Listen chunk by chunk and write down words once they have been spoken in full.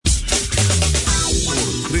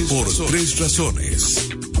tres razones.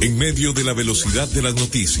 En medio de la velocidad de las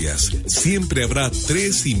noticias, siempre habrá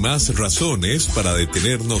tres y más razones para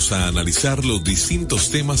detenernos a analizar los distintos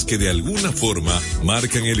temas que de alguna forma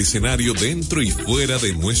marcan el escenario dentro y fuera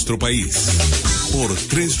de nuestro país. Por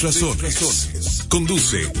tres razones.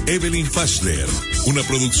 Conduce Evelyn Fashler, una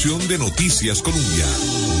producción de Noticias Colombia.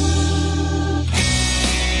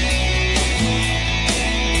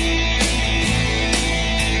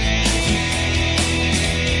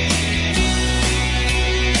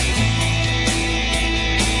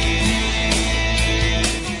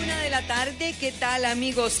 ¿Qué tal,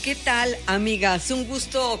 amigos? ¿Qué tal, amigas? Un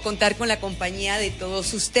gusto contar con la compañía de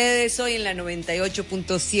todos ustedes hoy en la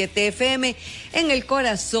 98.7 FM en el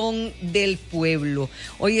corazón del pueblo.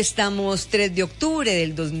 Hoy estamos 3 de octubre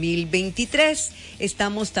del 2023.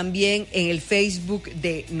 Estamos también en el Facebook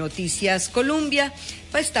de Noticias Colombia.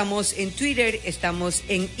 Estamos en Twitter, estamos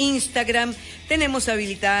en Instagram. Tenemos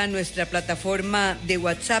habilitada nuestra plataforma de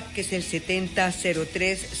WhatsApp, que es el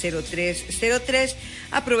 70030303.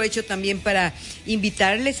 Aprovecho también para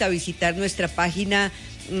invitarles a visitar nuestra página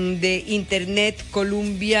de internet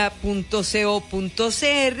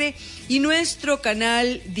columbia.co.cr y nuestro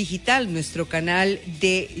canal digital, nuestro canal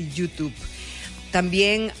de YouTube.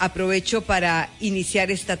 También aprovecho para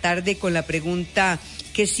iniciar esta tarde con la pregunta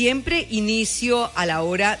que siempre inicio a la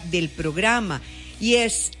hora del programa, y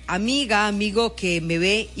es: amiga, amigo que me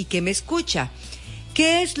ve y que me escucha,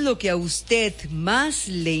 ¿qué es lo que a usted más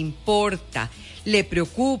le importa, le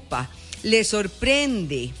preocupa, le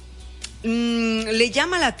sorprende, le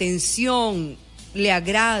llama la atención, le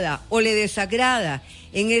agrada o le desagrada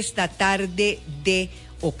en esta tarde de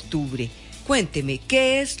octubre? Cuénteme,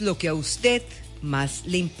 ¿qué es lo que a usted más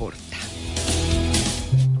le importa?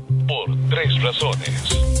 Por tres razones.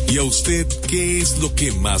 ¿Y a usted qué es lo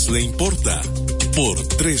que más le importa? Por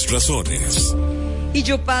tres razones. Y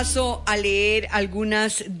yo paso a leer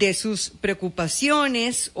algunas de sus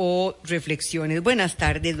preocupaciones o reflexiones. Buenas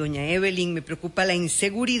tardes, doña Evelyn. Me preocupa la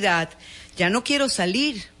inseguridad. Ya no quiero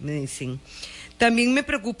salir, me dicen. También me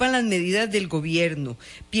preocupan las medidas del gobierno.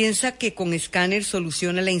 Piensa que con escáner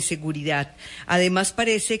soluciona la inseguridad. Además,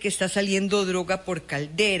 parece que está saliendo droga por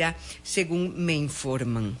caldera, según me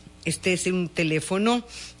informan. Este es un teléfono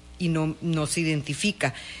y no se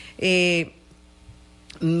identifica.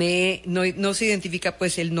 No se identifica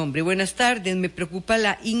pues el nombre. Buenas tardes, me preocupa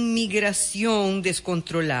la inmigración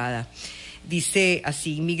descontrolada. Dice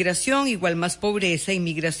así: inmigración igual más pobreza,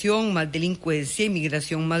 inmigración más delincuencia,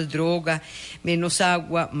 inmigración más droga, menos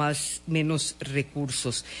agua, menos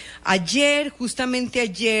recursos. Justamente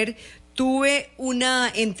ayer, tuve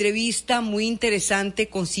una entrevista muy interesante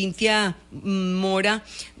con Cintia Mora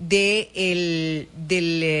del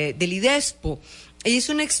IDESPO. Ella es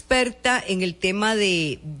una experta en el tema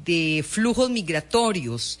de flujos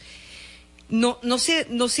migratorios. No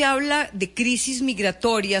se habla de crisis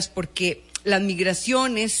migratorias porque las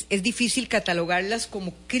migraciones es difícil catalogarlas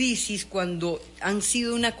como crisis cuando han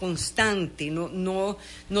sido una constante. No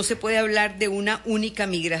se puede hablar de una única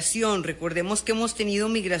migración. Recordemos que hemos tenido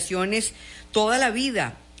migraciones toda la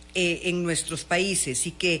vida en nuestros países,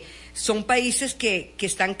 y que son países que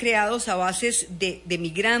están creados a bases de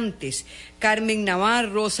migrantes. Carmen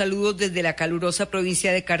Navarro, saludos desde la calurosa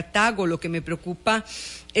provincia de Cartago. Lo que me preocupa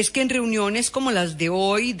es que en reuniones como las de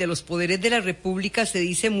hoy de los poderes de la República se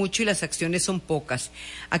dice mucho y las acciones son pocas.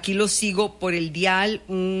 Aquí los sigo por el dial.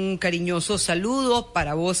 Un cariñoso saludo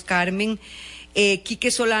para vos, Carmen.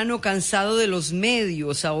 Quique Solano, cansado de los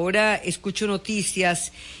medios. Ahora escucho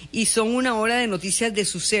noticias y son una hora de noticias de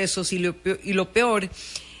sucesos, y lo peor,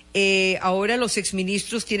 ahora los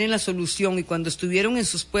exministros tienen la solución y cuando estuvieron en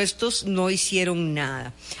sus puestos no hicieron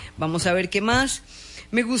nada. Vamos a ver qué más.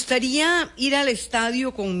 Me gustaría ir al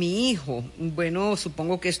estadio con mi hijo. Bueno,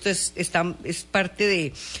 supongo que esto es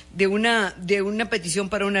parte de una petición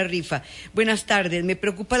para una rifa. Buenas tardes, me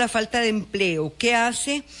preocupa la falta de empleo. ¿Qué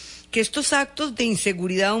hace que estos actos de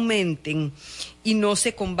inseguridad aumenten y no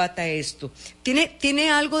se combata esto?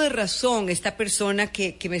 Tiene algo de razón esta persona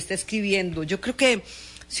que me está escribiendo. Yo creo que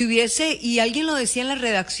si hubiese, y alguien lo decía en la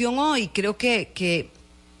redacción hoy, creo que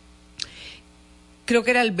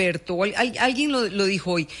era Alberto, o alguien lo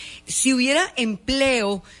dijo hoy: si hubiera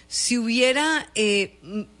empleo, si hubiera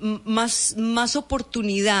más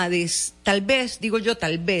oportunidades, tal vez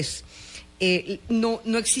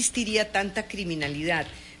no existiría tanta criminalidad.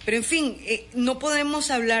 Pero en fin, no podemos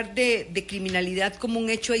hablar de criminalidad como un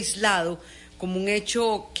hecho aislado, como un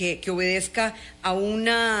hecho que obedezca a un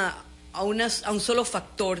solo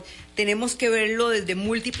factor. Tenemos que verlo desde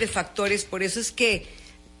múltiples factores. Por eso es que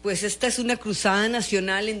pues esta es una cruzada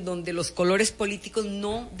nacional en donde los colores políticos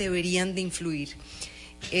no deberían de influir.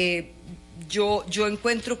 Yo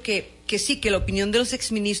encuentro que sí, que la opinión de los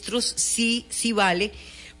exministros sí vale,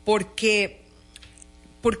 porque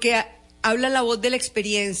habla la voz de la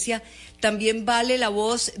experiencia, también vale la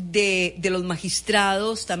voz de los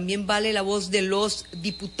magistrados, también vale la voz de los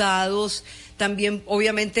diputados, también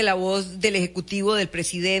obviamente la voz del Ejecutivo, del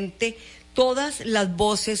presidente. Todas las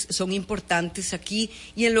voces son importantes aquí,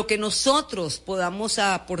 y en lo que nosotros podamos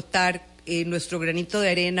aportar nuestro granito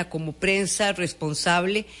de arena como prensa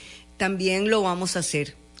responsable, también lo vamos a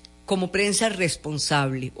hacer, como prensa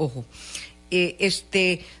responsable, ojo.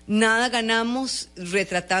 Nada ganamos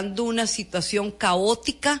retratando una situación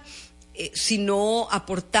caótica si no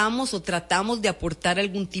aportamos o tratamos de aportar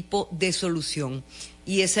algún tipo de solución.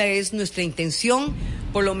 Y esa es nuestra intención,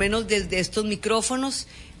 por lo menos desde estos micrófonos.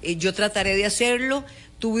 Yo trataré de hacerlo.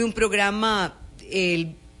 Tuve un programa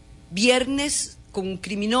el viernes con un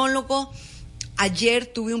criminólogo. Ayer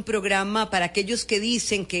tuve un programa para aquellos que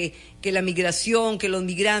dicen que la migración, que los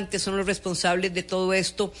migrantes son los responsables de todo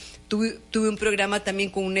esto. Tuve un programa también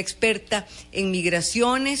con una experta en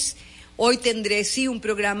migraciones. Hoy tendré, sí, un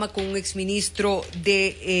programa con un exministro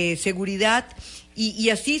de Seguridad y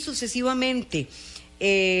así sucesivamente.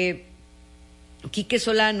 Quique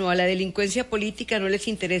Solano, a la delincuencia política no les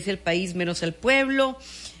interesa el país, menos al pueblo.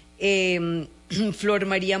 Flor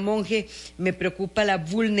María Monge, me preocupa la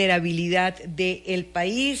vulnerabilidad del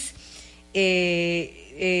país.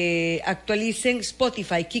 Actualicen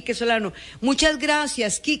Spotify, Quique Solano. Muchas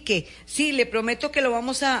gracias, Quique. Sí, le prometo que lo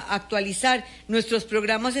vamos a actualizar. Nuestros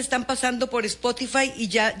programas están pasando por Spotify y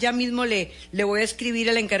ya mismo le voy a escribir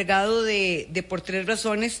al encargado de Por Tres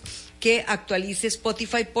Razones que actualice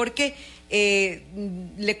Spotify, porque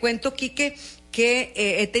le cuento, Quique, que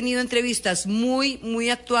he tenido entrevistas muy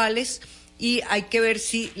actuales y hay que ver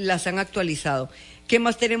si las han actualizado. ¿Qué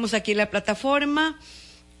más tenemos aquí en la plataforma?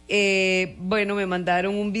 Bueno, me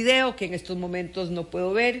mandaron un video que en estos momentos no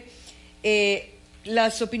puedo ver.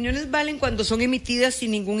 Las opiniones valen cuando son emitidas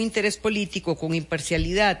sin ningún interés político, con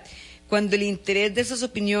imparcialidad, cuando el interés de esas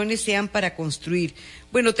opiniones sean para construir.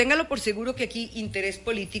 Bueno, téngalo por seguro que aquí interés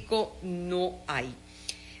político no hay.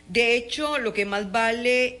 De hecho, lo que más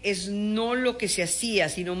vale es no lo que se hacía,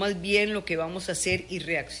 sino más bien lo que vamos a hacer y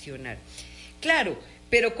reaccionar. Claro,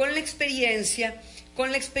 pero con la experiencia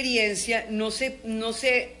no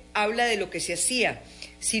se habla de lo que se hacía,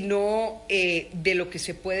 sino de lo que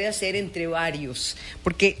se puede hacer entre varios,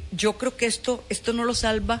 porque yo creo que esto no lo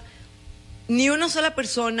salva ni una sola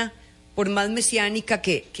persona, por más mesiánica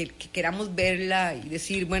que queramos verla y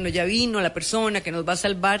decir, bueno, ya vino la persona que nos va a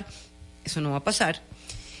salvar. Eso no va a pasar.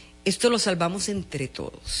 Esto lo salvamos entre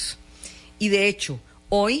todos. Y de hecho,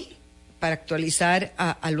 hoy, para actualizar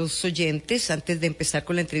a los oyentes, antes de empezar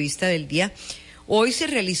con la entrevista del día, hoy se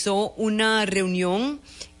realizó una reunión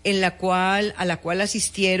a la cual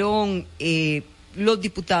asistieron los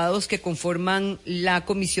diputados que conforman la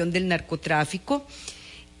Comisión del Narcotráfico.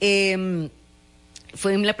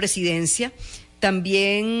 Fue en la presidencia.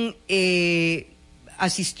 También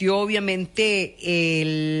asistió, obviamente,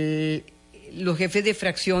 los jefes de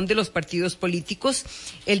fracción de los partidos políticos,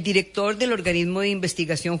 el director del organismo de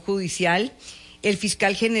investigación judicial, el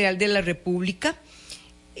fiscal general de la República,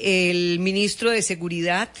 el ministro de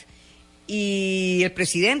Seguridad y el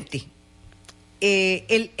presidente.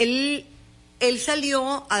 Él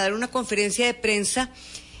salió a dar una conferencia de prensa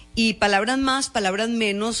y palabras más, palabras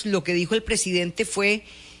menos, lo que dijo el presidente fue,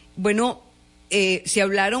 bueno, se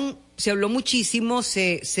habló muchísimo,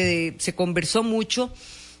 se conversó mucho,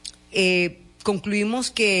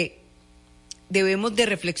 concluimos que debemos de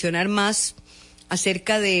reflexionar más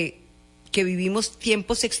acerca de que vivimos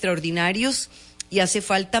tiempos extraordinarios y hace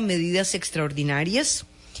falta medidas extraordinarias.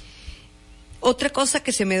 Otra cosa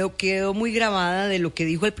que se me quedó muy grabada de lo que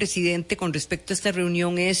dijo el presidente con respecto a esta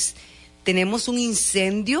reunión es: tenemos un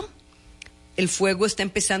incendio, el fuego está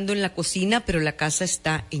empezando en la cocina, pero la casa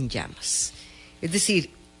está en llamas. Es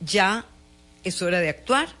decir, ya es hora de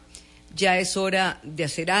actuar, ya es hora de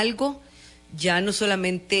hacer algo. Ya no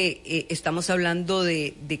solamente estamos hablando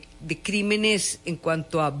de crímenes en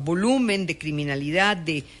cuanto a volumen de criminalidad,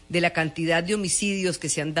 de la cantidad de homicidios que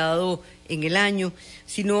se han dado en el año,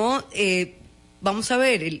 sino, vamos a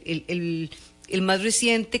ver, el más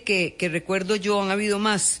reciente que recuerdo yo, han habido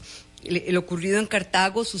más. El ocurrido en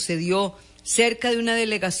Cartago sucedió cerca de una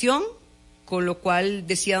delegación, con lo cual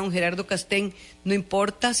decía don Gerardo Castén, no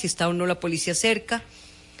importa si está o no la policía cerca,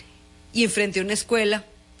 y enfrente a una escuela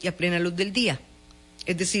y a plena luz del día.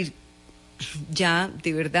 Es decir, ya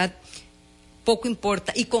de verdad poco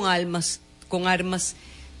importa, y con armas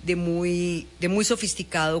de muy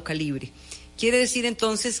sofisticado calibre. Quiere decir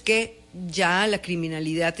entonces que ya la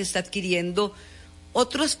criminalidad está adquiriendo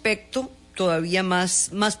otro aspecto todavía más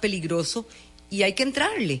peligroso, y hay que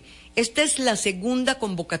entrarle. Esta es la segunda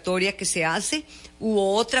convocatoria que se hace,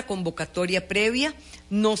 hubo otra convocatoria previa,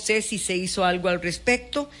 no sé si se hizo algo al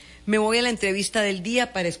respecto. Me voy a la entrevista del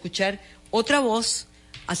día para escuchar otra voz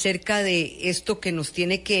acerca de esto que nos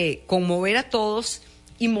tiene que conmover a todos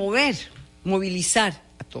y movilizar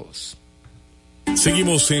a todos.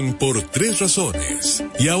 Seguimos en Por Tres Razones.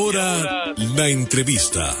 Y ahora la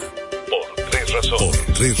entrevista. Por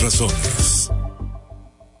Tres Razones.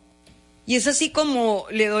 Y es así como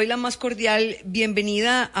le doy la más cordial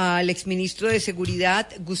bienvenida al exministro de Seguridad,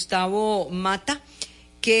 Gustavo Mata,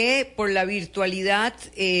 que por la virtualidad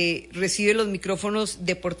recibe los micrófonos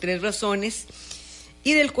de Por Tres Razones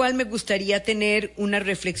y del cual me gustaría tener una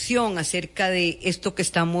reflexión acerca de esto que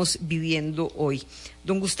estamos viviendo hoy.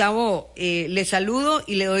 Don Gustavo, le saludo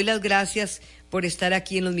y le doy las gracias por estar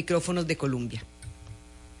aquí en los micrófonos de Colombia.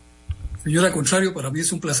 Señora Contrario, para mí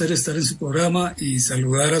es un placer estar en su programa y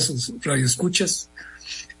saludar a sus radioescuchas.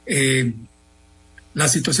 La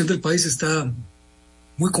situación del país está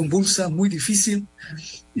muy convulsa, muy difícil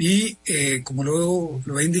y como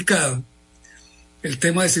lo he indicado, el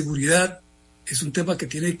tema de seguridad es un tema que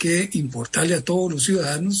tiene que importarle a todos los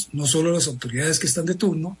ciudadanos, no solo a las autoridades que están de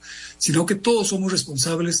turno, sino que todos somos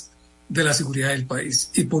responsables de la seguridad del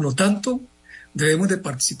país y por lo tanto debemos de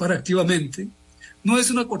participar activamente. No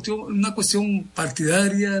es una cuestión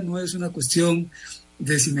partidaria, no es una cuestión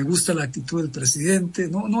de si me gusta la actitud del presidente,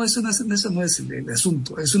 eso no es el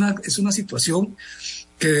asunto, es una situación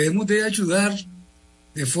que debemos de ayudar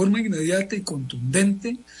de forma inmediata y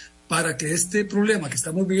contundente para que este problema que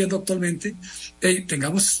estamos viviendo actualmente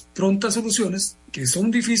tengamos prontas soluciones que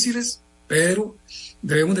son difíciles, pero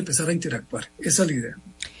debemos de empezar a interactuar. Esa es la idea.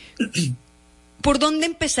 ¿Por dónde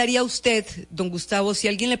empezaría usted, don Gustavo, si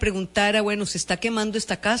alguien le preguntara, bueno, se está quemando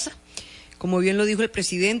esta casa, como bien lo dijo el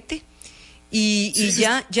presidente, y sí.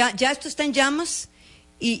 ya esto está en llamas,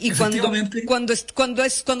 y cuando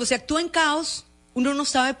se actúa en caos, uno no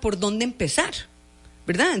sabe por dónde empezar,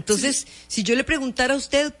 ¿verdad? Entonces, si yo le preguntara a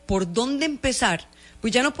usted por dónde empezar,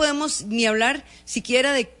 pues ya no podemos ni hablar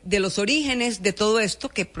siquiera de los orígenes de todo esto,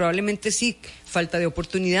 que probablemente sí, falta de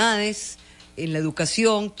oportunidades en la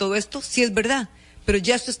educación, todo esto, sí es verdad, pero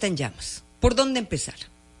ya esto está en llamas. ¿Por dónde empezar?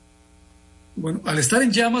 Bueno, al estar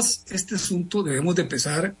en llamas, este asunto debemos de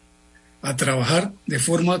empezar a trabajar de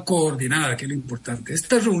forma coordinada, que es lo importante.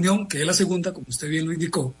 Esta reunión, que es la segunda, como usted bien lo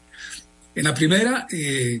indicó, en la primera,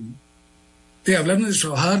 de hablarnos de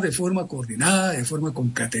trabajar de forma coordinada, de forma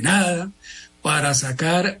concatenada, para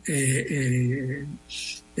sacar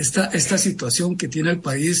esta situación que tiene el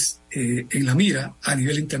país en la mira a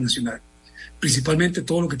nivel internacional, principalmente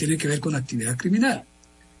todo lo que tiene que ver con actividad criminal.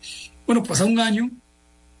 Bueno, pasó un año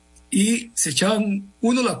y se echaban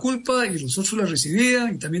uno la culpa y los otros la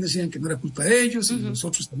recibían y también decían que no era culpa de ellos y los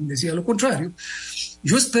otros también decían lo contrario.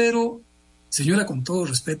 Yo espero, señora, con todo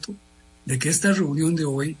respeto, de que esta reunión de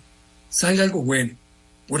hoy salga algo bueno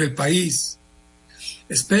por el país.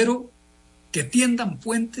 Espero que tiendan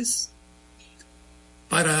puentes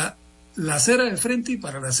para la acera de frente y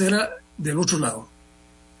para la acera del otro lado.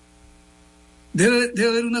 Debe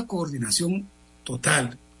haber una coordinación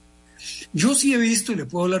total. Yo sí he visto, y le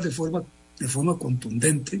puedo hablar de forma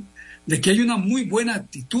contundente, de que hay una muy buena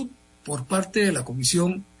actitud por parte de la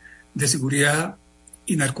Comisión de Seguridad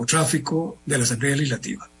y Narcotráfico de la Asamblea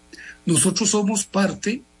Legislativa. Nosotros somos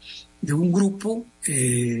parte de un grupo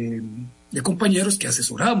de compañeros que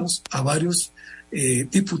asesoramos a varios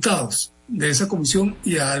diputados de esa comisión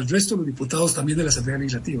y al resto de los diputados también de la Asamblea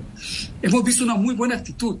Legislativa. Hemos visto una muy buena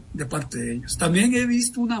actitud de parte de ellos. También he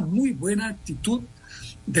visto una muy buena actitud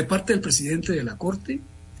de parte del presidente de la Corte,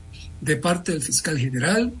 de parte del fiscal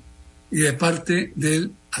general y de parte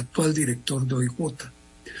del actual director de OIJ. O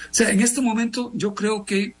sea, en este momento yo creo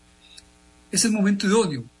que es el momento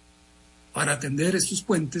idóneo para atender estos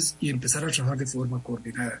puentes y empezar a trabajar de forma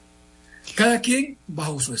coordinada. Cada quien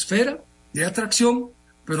bajo su esfera de atracción,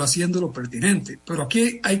 pero haciéndolo pertinente. Pero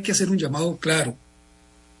aquí hay que hacer un llamado claro.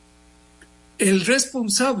 El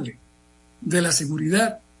responsable de la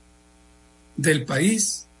seguridad del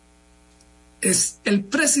país es el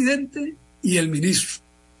presidente y el ministro.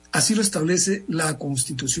 Así lo establece la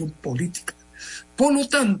Constitución política. Por lo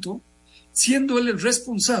tanto, siendo él el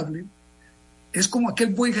responsable, es como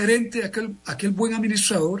aquel buen gerente, aquel buen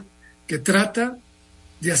administrador que trata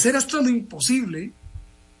de hacer hasta lo imposible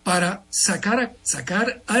para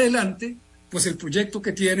sacar adelante pues el proyecto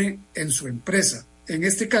que tiene en su empresa. En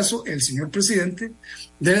este caso, el señor presidente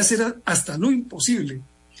debe hacer hasta lo imposible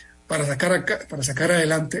para sacar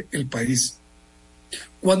adelante el país.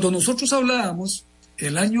 Cuando nosotros hablábamos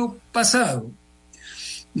el año pasado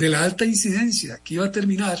de la alta incidencia que iba a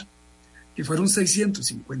terminar, que fueron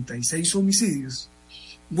 656 homicidios,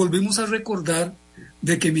 volvemos a recordar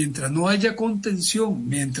de que mientras no haya contención,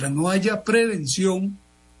 mientras no haya prevención,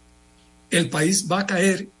 el país va a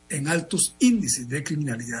caer en altos índices de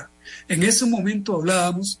criminalidad. En ese momento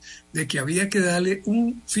hablábamos de que había que darle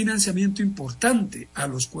un financiamiento importante a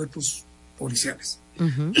los cuerpos policiales.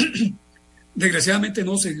 Uh-huh. Desgraciadamente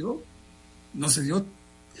no se dio.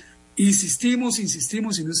 Insistimos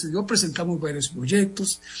y no se dio. Presentamos varios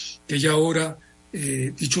proyectos que ya ahora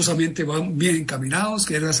dichosamente van bien encaminados,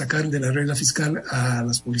 que era sacar de la regla fiscal a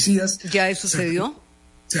las policías. ¿Ya eso se dio?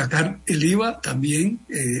 Sacar el IVA también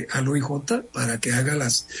al OIJ para que haga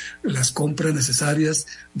las compras necesarias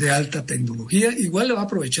de alta tecnología. Igual le va a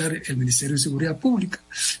aprovechar el Ministerio de Seguridad Pública.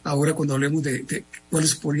 Ahora cuando hablemos de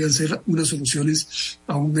cuáles podrían ser unas soluciones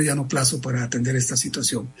a un mediano plazo para atender esta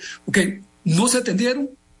situación. Ok, no se atendieron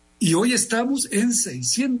y hoy estamos en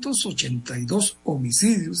 682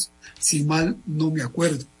 homicidios, si mal no me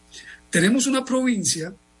acuerdo. Tenemos una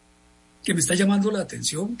provincia que me está llamando la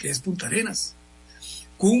atención, que es Punta Arenas,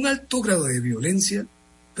 con un alto grado de violencia,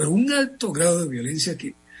 pero un alto grado de violencia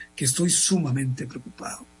que estoy sumamente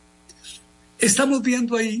preocupado. Estamos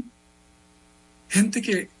viendo ahí gente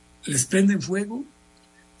que les prenden fuego,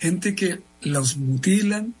 gente que los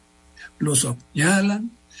mutilan, los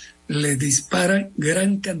apuñalan, les disparan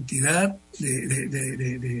gran cantidad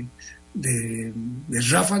de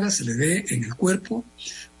ráfagas, se les ve en el cuerpo.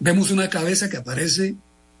 Vemos una cabeza que aparece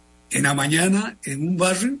en la mañana en un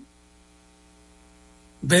barrio.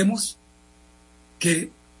 Vemos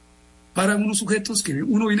que paran unos sujetos que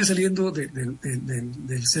uno viene saliendo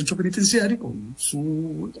del centro penitenciario con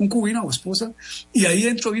su concubina o esposa, y ahí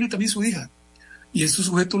dentro viene también su hija. Y estos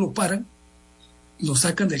sujetos lo paran, lo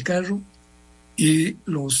sacan del carro y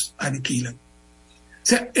los aniquilan. O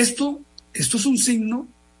sea, esto es un signo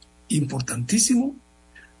importantísimo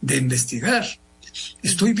de investigar.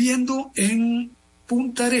 Estoy viendo en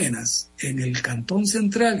Punta Arenas, en el Cantón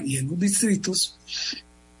Central y en los distritos,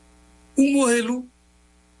 un modelo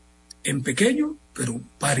en pequeño, pero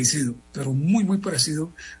parecido, pero muy, muy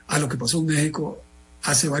parecido a lo que pasó en México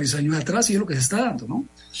hace varios años atrás, y es lo que se está dando, ¿no?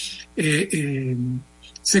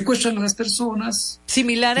 Secuestran a las personas.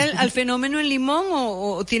 ¿Similar al fenómeno en Limón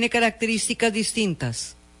o tiene características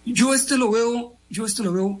distintas? Yo lo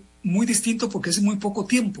veo muy distinto porque es muy poco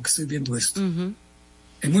tiempo que estoy viendo esto. Uh-huh.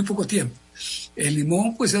 En muy poco tiempo. En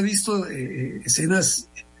Limón, pues, se ha visto escenas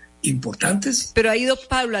importantes. Pero ha ido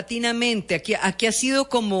paulatinamente. Aquí ha sido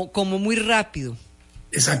como muy rápido.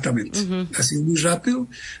 Exactamente. Uh-huh. Ha sido muy rápido.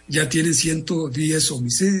 Ya tienen 110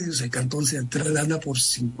 homicidios. El Cantón Central anda por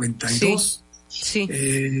 52. Sí.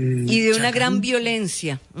 Y de una gran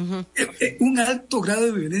violencia. Uh-huh. Un alto grado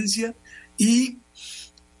de violencia, y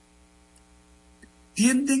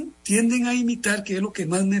tienden a imitar, que es lo que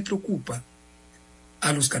más me preocupa,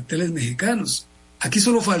 a los carteles mexicanos. Aquí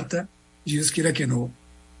solo falta, y Dios quiera que no,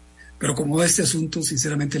 pero como va este asunto,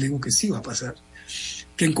 sinceramente le digo que sí va a pasar,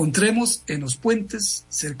 que encontremos en los puentes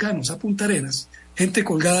cercanos a Punta Arenas gente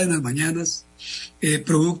colgada en las mañanas,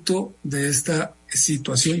 producto de esta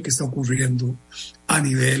situación que está ocurriendo a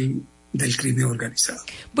nivel del crimen organizado.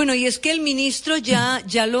 Bueno, y es que el ministro ya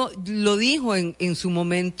lo dijo en su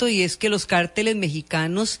momento, y es que los cárteles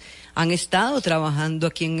mexicanos han estado trabajando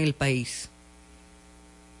aquí en el país.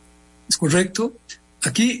 Es correcto.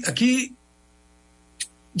 Aquí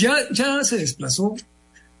ya se desplazó.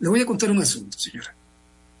 Le voy a contar un asunto, señora.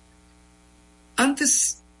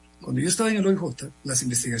 Antes, cuando yo estaba en el OIJ, las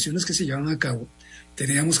investigaciones que se llevaban a cabo,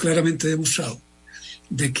 teníamos claramente demostrado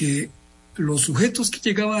de que los sujetos que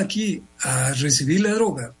llegaban aquí a recibir la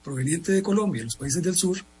droga proveniente de Colombia, los países del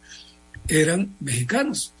sur, eran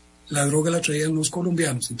mexicanos. La droga la traían los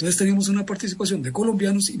colombianos. Entonces teníamos una participación de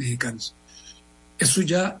colombianos y mexicanos. Eso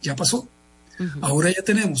ya pasó. Uh-huh. Ahora ya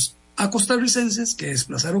tenemos a costarricenses que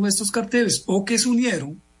desplazaron a estos carteles o que se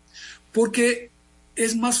unieron, porque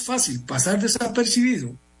es más fácil pasar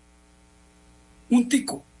desapercibido un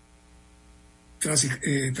tico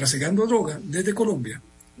trasegando droga desde Colombia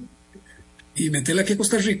y meterla aquí a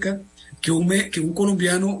Costa Rica que un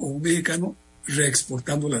colombiano o un mexicano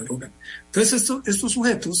reexportando la droga. Entonces estos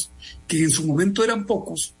sujetos, que en su momento eran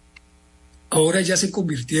pocos, ahora ya se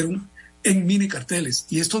convirtieron en mini carteles,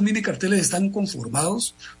 y estos mini carteles están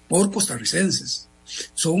conformados por costarricenses.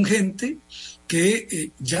 Son gente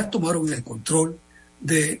que ya tomaron el control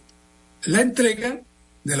de la entrega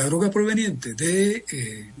de la droga proveniente de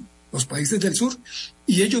los países del sur,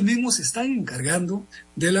 y ellos mismos se están encargando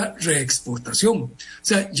de la reexportación. O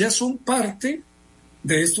sea, ya son parte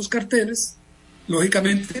de estos carteles,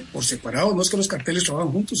 lógicamente por separado. No es que los carteles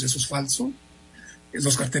trabajan juntos, eso es falso,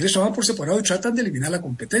 Los carteles trabajan por separado y tratan de eliminar la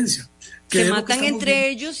competencia. Se matan entre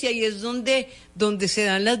ellos y ahí es donde se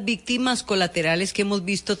dan las víctimas colaterales que hemos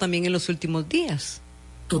visto también en los últimos días.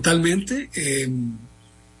 Totalmente.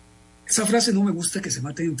 Esa frase no me gusta, que se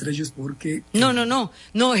maten entre ellos, porque...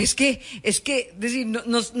 No, es que decir,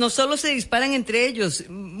 no solo se disparan entre ellos,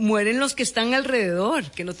 mueren los que están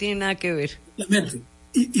alrededor, que no tienen nada que ver. Totalmente.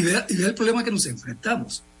 Y vea el problema que nos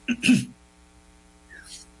enfrentamos.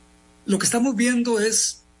 Lo que estamos viendo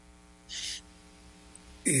es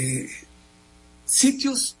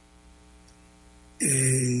sitios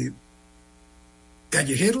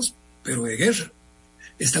callejeros, pero de guerra.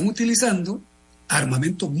 Están utilizando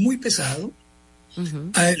armamento muy pesado,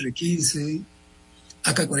 AR-15,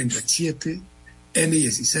 AK-47,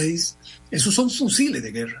 M16. Esos son fusiles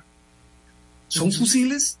de guerra. Son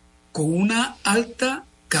fusiles con una alta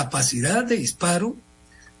capacidad de disparo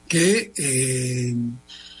que,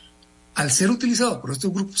 al ser utilizado por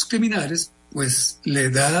estos grupos criminales, pues le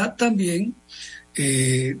da también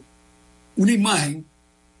una imagen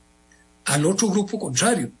al otro grupo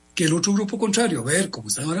contrario, que el otro grupo contrario, ver cómo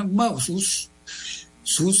están armados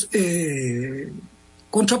sus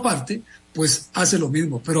contraparte, pues hace lo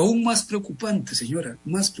mismo. Pero aún más preocupante, señora,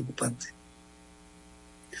 más preocupante.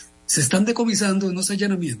 Se están decomisando en los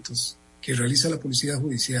allanamientos que realiza la Policía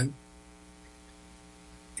Judicial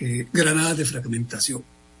granadas de fragmentación.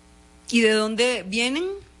 ¿Y de dónde vienen?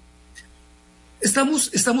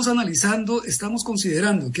 Estamos analizando, estamos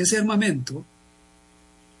considerando que ese armamento,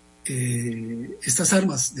 estas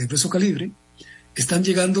armas de grueso calibre, están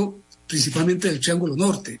llegando principalmente del Triángulo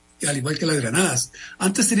Norte, al igual que las granadas.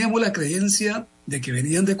 Antes teníamos la creencia de que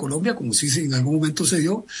venían de Colombia, como sí en algún momento se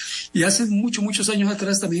dio, y hace muchos años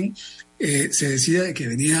atrás también se decía de que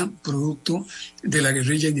venía producto de la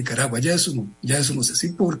guerrilla en Nicaragua. Ya eso no es así,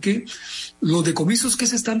 porque los decomisos que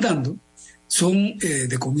se están dando son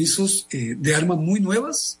decomisos de armas muy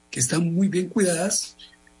nuevas, que están muy bien cuidadas,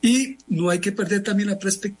 y no hay que perder también la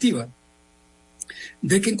perspectiva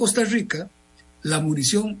de que en Costa Rica la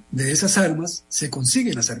munición de esas armas se consigue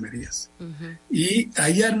en las armerías. Y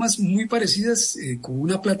hay armas muy parecidas, con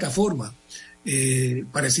una plataforma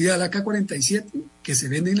parecida a la AK-47, que se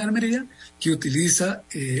vende en la armería, que utiliza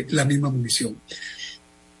la misma munición.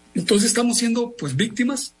 Entonces estamos siendo pues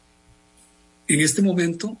víctimas en este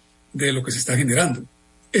momento de lo que se está generando.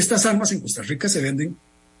 Estas armas en Costa Rica se venden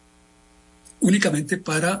únicamente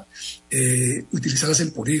para utilizarlas en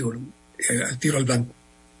polígono, al tiro al blanco.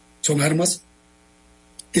 Son armas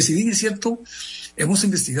que, si bien es cierto, hemos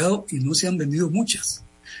investigado y no se han vendido muchas.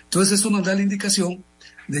 Entonces esto nos da la indicación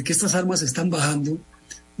de que estas armas están bajando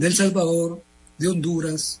de El Salvador, de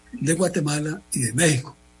Honduras, de Guatemala y de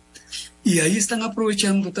México. Y ahí están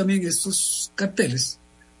aprovechando también estos carteles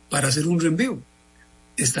para hacer un reenvío.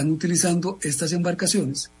 Están utilizando estas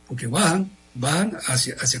embarcaciones porque bajan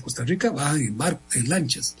hacia Costa Rica, bajan en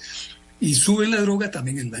lanchas, y suben la droga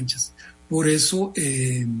también en lanchas. Por eso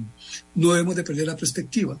no debemos de perder la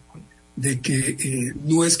perspectiva de que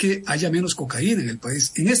no es que haya menos cocaína en el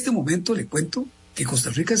país. En este momento le cuento que Costa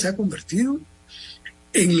Rica se ha convertido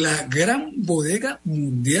en la gran bodega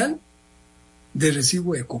mundial de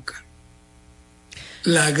residuo de coca.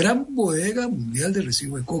 La gran bodega mundial de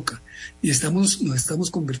residuo de coca. Y nos estamos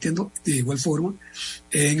convirtiendo de igual forma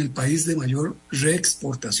en el país de mayor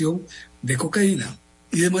reexportación de cocaína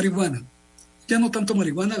y de marihuana. Ya no tanto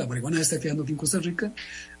marihuana, la marihuana está quedando aquí en Costa Rica,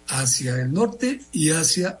 hacia el norte y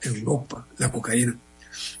hacia Europa, la cocaína.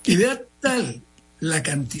 Y vea tal la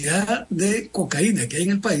cantidad de cocaína que hay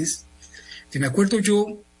en el país, que me acuerdo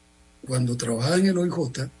yo, cuando trabajaba en el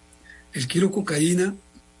OIJ, el kilo de cocaína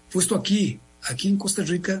puesto aquí en Costa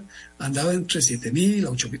Rica, andaba entre $7,000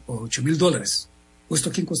 a $8,000, puesto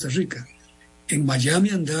aquí en Costa Rica. En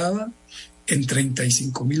Miami andaba en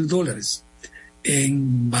 $35,000.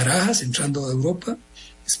 En Barajas, entrando a Europa,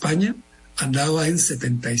 España, andaba en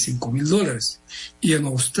 $75,000. Y en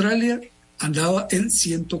Australia andaba en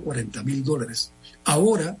 $140,000.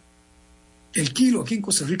 Ahora, el kilo aquí en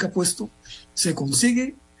Costa Rica puesto se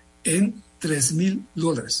consigue en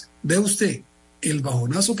 $3,000. Ve usted el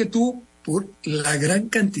bajonazo que tuvo por la gran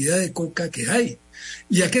cantidad de coca que hay.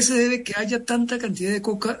 ¿Y a qué se debe que haya tanta cantidad de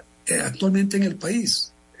coca actualmente en el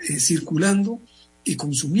país, circulando y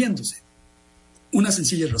consumiéndose? Una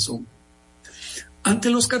sencilla razón.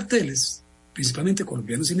 Antes los carteles, principalmente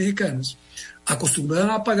colombianos y mexicanos,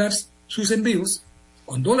 acostumbraban a pagar sus envíos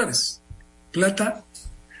con dólares, plata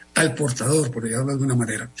al portador, por llamarlo de alguna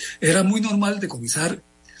manera. Era muy normal decomisar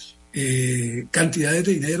cantidades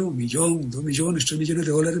de dinero, $1 millón, $2 millones, $3 millones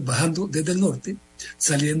de dólares, bajando desde el norte,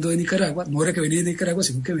 saliendo de Nicaragua. No era que venía de Nicaragua,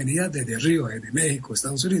 sino que venía desde arriba, desde México,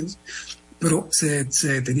 Estados Unidos, pero se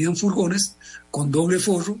detenían furgones con doble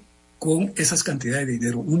forro con esas cantidades de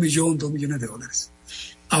dinero, 1 millón, 2 millones de dólares.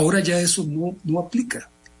 Ahora ya eso no aplica.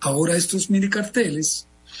 Ahora estos minicarteles,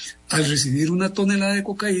 al recibir una tonelada de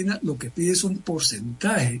cocaína, lo que pide es un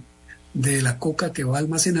porcentaje de la coca que va a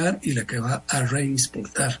almacenar y la que va a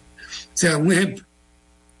reexportar. O sea, un ejemplo,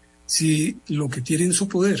 si lo que tiene en su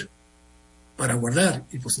poder para guardar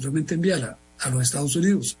y posteriormente enviarla a los Estados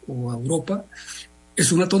Unidos o a Europa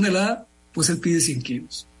es 1 tonelada, pues él pide 100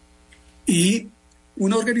 kilos. Y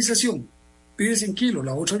una organización pide 100 kilos,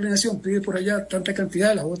 la otra organización pide por allá tanta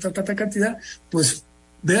cantidad, la otra tanta cantidad, pues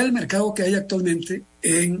vea el mercado que hay actualmente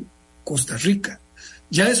en Costa Rica.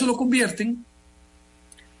 Ya eso lo convierten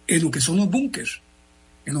en lo que son los búnkers.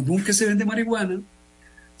 En los búnkers se vende marihuana,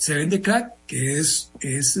 se vende crack, que es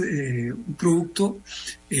un producto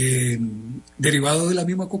derivado de la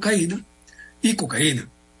misma cocaína, y cocaína.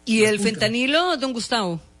 ¿Y el fentanilo, don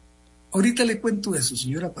Gustavo? Ahorita le cuento eso,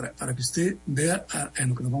 señora, para que usted vea a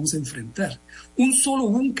lo que nos vamos a enfrentar. Un solo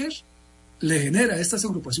búnker le genera a estas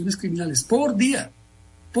agrupaciones criminales por día,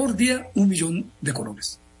 1 millón de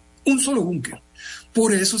colones. Un solo búnker.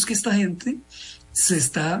 Por eso es que esta gente se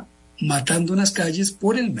está matando en las calles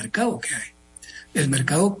por el mercado que hay. El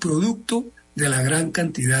mercado producto de la gran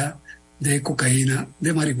cantidad de cocaína,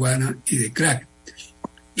 de marihuana y de crack.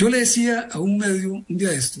 Yo le decía a un medio un día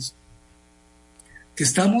de estos que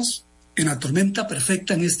estamos en la tormenta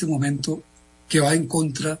perfecta en este momento que va en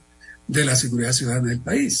contra de la seguridad ciudadana del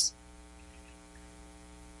país.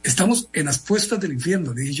 Estamos en las puertas del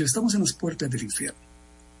infierno, le dije yo, estamos en las puertas del infierno.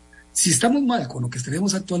 Si estamos mal con lo que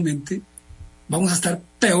tenemos actualmente, vamos a estar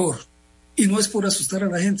peor. Y no es por asustar a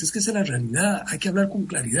la gente, es que esa es la realidad. Hay que hablar con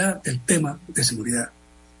claridad del tema de seguridad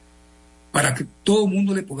para que todo el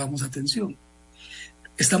mundo le pongamos atención.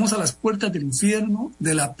 Estamos a las puertas del infierno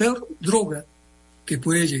de la peor droga que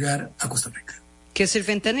puede llegar a Costa Rica. ¿Qué es el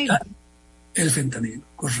fentanilo? El fentanilo,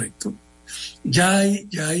 correcto. Ya hay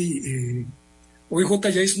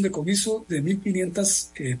OIJ ya hizo un decomiso de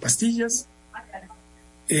 1.500 pastillas.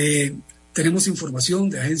 Tenemos información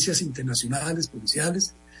de agencias internacionales,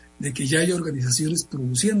 policiales, de que ya hay organizaciones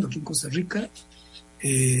produciendo aquí en Costa Rica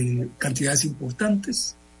cantidades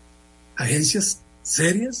importantes, agencias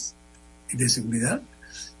serias de seguridad,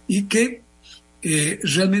 y que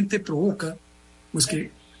realmente provoca pues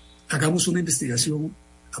que hagamos una investigación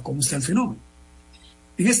a cómo está el fenómeno.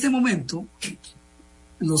 En este momento,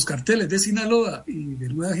 los carteles de Sinaloa y de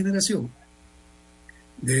Nueva Generación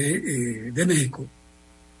de México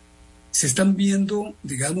se están viendo,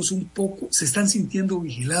 digamos, un poco, se están sintiendo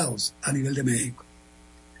vigilados a nivel de México.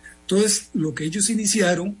 Entonces, lo que ellos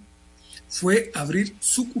iniciaron fue abrir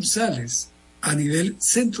sucursales a nivel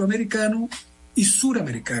centroamericano y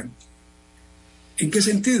suramericano. ¿En qué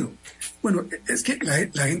sentido? Bueno, es que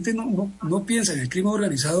la gente no piensa en el crimen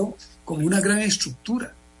organizado como una gran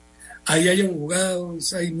estructura. Ahí hay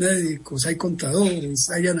abogados, hay médicos, hay contadores,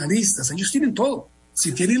 hay analistas, ellos tienen todo.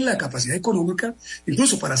 Si tienen la capacidad económica,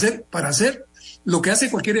 incluso para hacer lo que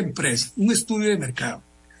hace cualquier empresa, un estudio de mercado.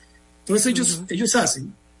 Entonces ellos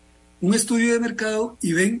hacen un estudio de mercado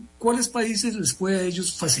y ven cuáles países les puede a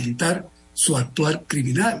ellos facilitar su actuar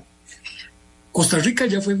criminal. Costa Rica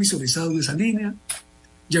ya fue visualizado en esa línea,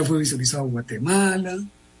 ya fue visualizado Guatemala,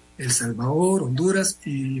 El Salvador, Honduras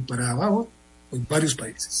y para abajo, pues varios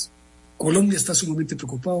países. Colombia está sumamente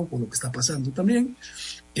preocupado por lo que está pasando también,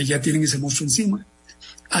 que ya tienen ese monstruo encima.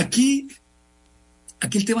 Aquí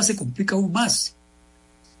el tema se complica aún más,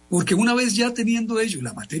 porque una vez ya teniendo ellos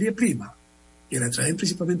la materia prima, que la traen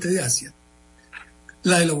principalmente de Asia,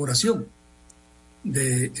 la elaboración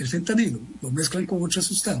del fentanilo, lo mezclan con otras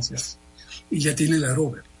sustancias y ya tienen la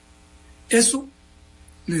droga. Eso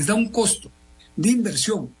les da un costo de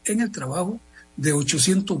inversión en el trabajo de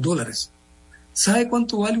 $800. ¿Sabe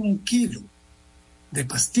cuánto vale 1 kilo de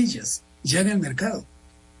pastillas ya en el mercado?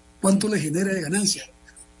 ¿Cuánto le genera de ganancia?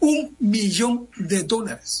 $1 millón.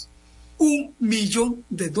 $1 millón.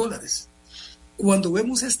 Cuando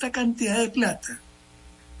vemos esta cantidad de plata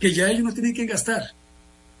que ya ellos no tienen que gastar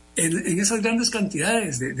en esas grandes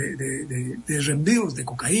cantidades de reenvíos de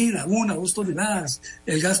cocaína, 1 o 2 toneladas,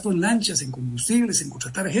 el gasto en lanchas, en combustibles, en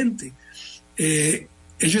contratar gente,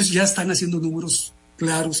 ellos ya están haciendo números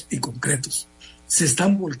claros y concretos. Se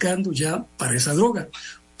están volcando ya para esa droga,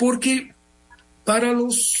 porque para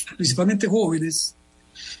los principalmente jóvenes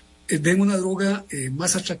ven una droga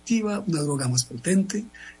más atractiva, una droga más potente,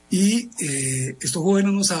 y estos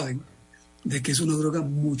jóvenes no saben de que es una droga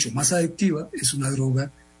mucho más adictiva, es una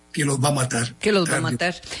droga que los va a matar. Que los va a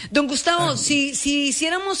matar. Don Gustavo, si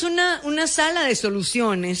hiciéramos una sala de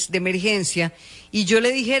soluciones de emergencia y yo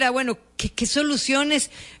le dijera, bueno, ¿qué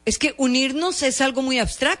soluciones? Es que unirnos es algo muy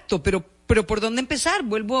abstracto, pero ¿por dónde empezar?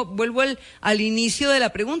 Vuelvo al inicio de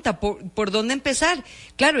la pregunta. ¿Por dónde empezar?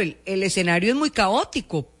 Claro, el escenario es muy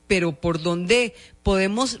caótico, pero ¿por dónde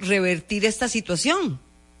podemos revertir esta situación?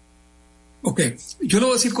 Ok, yo le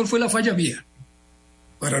voy a decir cuál fue la falla mía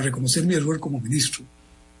para reconocer mi error como ministro.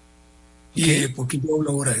 Okay. Y por qué yo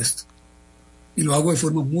hablo ahora de esto. Y lo hago de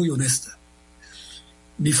forma muy honesta.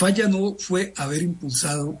 Mi falla no fue haber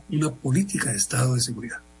impulsado una política de Estado de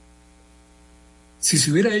seguridad. Si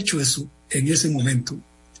se hubiera hecho eso en ese momento,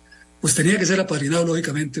 pues tenía que ser apadrinado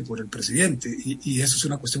lógicamente por el presidente, y eso es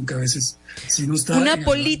una cuestión que a veces, si no está... Una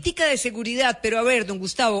política de seguridad, pero a ver, don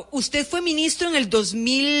Gustavo, usted fue ministro en el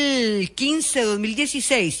 2015,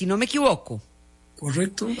 2016, si no me equivoco.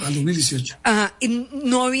 Correcto, al 2018. Ajá, y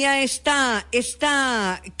no había esta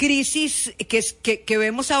crisis que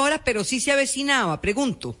vemos ahora, pero sí se avecinaba,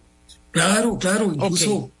 pregunto. Claro,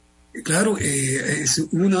 incluso, okay. Claro,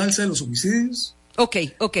 hubo una alza de los homicidios. Ok.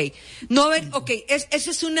 No,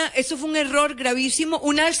 eso fue un error gravísimo,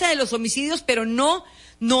 una alza de los homicidios, pero no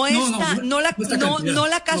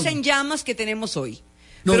la casa en llamas que tenemos hoy.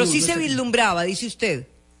 Pero sí se vislumbraba, dice usted.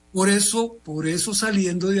 Por eso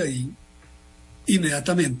saliendo de ahí,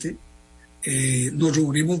 inmediatamente nos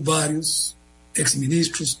reunimos varios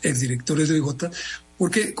exministros, exdirectores de OIJ,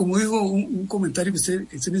 porque como dijo un comentario que usted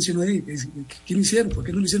mencionó ahí, ¿qué lo hicieron? ¿Por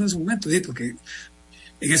qué no lo hicieron en ese momento? Porque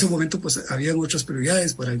en ese momento pues habían otras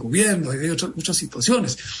prioridades para el gobierno, había muchas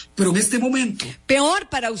situaciones, pero en este momento... Peor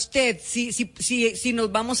para usted, si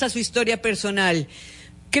nos vamos a su historia personal.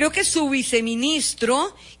 Creo que su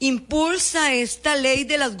viceministro impulsa esta ley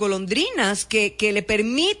de las golondrinas que le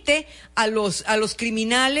permite a los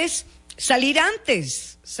criminales salir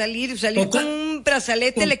antes, salir con un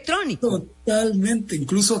brazalete electrónico. Totalmente,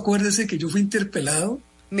 incluso acuérdese que yo fui interpelado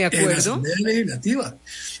en la Asamblea Legislativa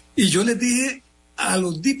y yo les dije a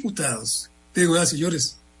los diputados, digo,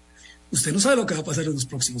 señores, usted no sabe lo que va a pasar en los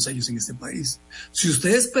próximos años en este país. Si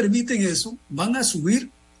ustedes permiten eso, van a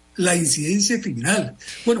subir la incidencia criminal.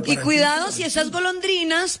 Bueno, y cuidado si esas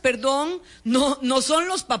golondrinas, no son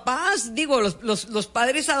los papás, los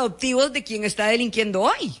padres adoptivos de quien está delinquiendo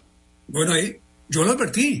hoy. Bueno, yo lo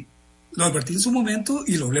advertí en su momento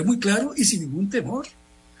y lo hablé muy claro y sin ningún temor.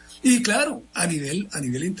 Y claro, a nivel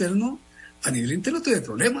interno tuve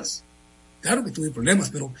problemas. Claro que tuve problemas,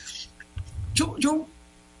 pero yo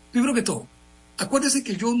primero que todo, acuérdese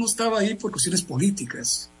que yo no estaba ahí por cuestiones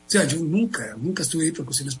políticas. O sea, yo nunca estuve ahí por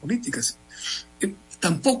cuestiones políticas.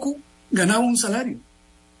 Tampoco ganaba un salario.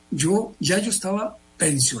 Yo estaba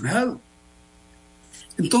pensionado.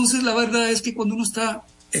 Entonces, la verdad es que cuando uno está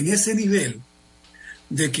en ese nivel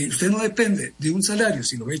de que usted no depende de un salario,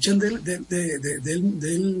 si lo echan del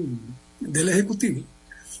Ejecutivo,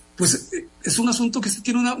 pues es un asunto que usted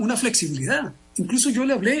tiene una flexibilidad. Incluso yo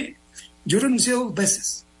le hablé. Yo renuncié 2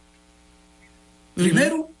 veces.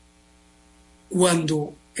 Primero,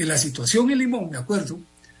 cuando en la situación en Limón, me acuerdo,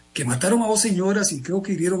 que mataron a 2 señoras y creo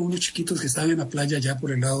que hirieron a unos chiquitos que estaban en la playa ya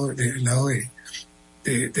por el lado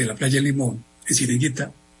de la playa de Limón, en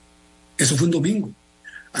Cirenguita. Eso fue un domingo.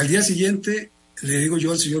 Al día siguiente le digo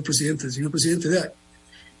yo al señor presidente, vea,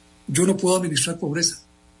 yo no puedo administrar pobreza.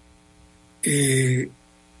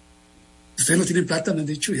 Ustedes no tienen plata, me han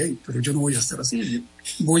dicho, pero yo no voy a estar así.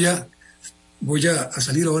 Voy a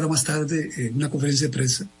salir ahora más tarde en una conferencia de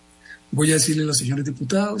prensa. Voy a decirle a los señores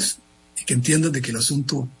diputados que entiendan de que el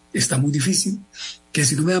asunto está muy difícil, que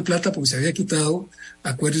si no me dan plata porque se había quitado,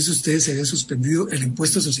 acuérdense ustedes, se había suspendido el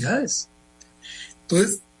impuesto de sociedades.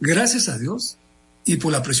 Entonces, gracias a Dios y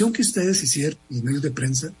por la presión que ustedes hicieron, los medios de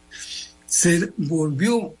prensa, se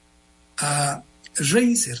volvió a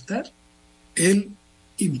reinsertar el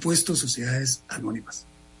impuesto de sociedades anónimas.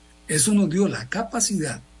 Eso nos dio la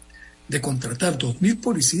capacidad de contratar 2,000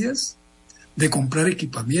 policías, de comprar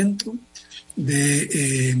equipamiento,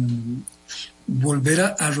 de volver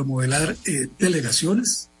a remodelar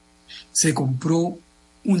delegaciones. Se compró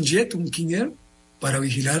un jet, un King Air, para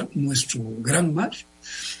vigilar nuestro gran mar.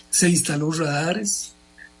 Se instaló radares,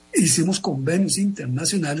 hicimos convenios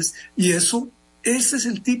internacionales y ese es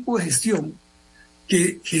el tipo de gestión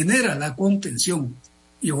que genera la contención.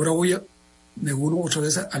 Y ahora me uno otra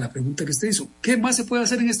vez a la pregunta que usted hizo. ¿Qué más se puede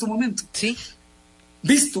hacer en este momento? Sí.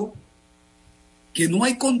 Visto que no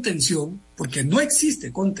hay contención, porque no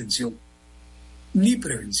existe contención ni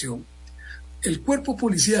prevención, el cuerpo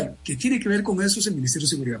policial que tiene que ver con eso es el Ministerio de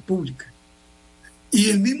Seguridad Pública. Y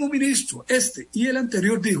el mismo ministro, y el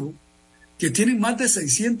anterior, dijo que tienen más de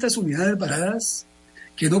 600 unidades varadas,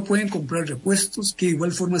 que no pueden comprar repuestos, que de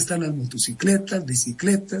igual forma están las motocicletas,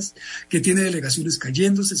 bicicletas, que tiene delegaciones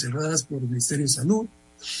cayéndose, cerradas por el Ministerio de Salud,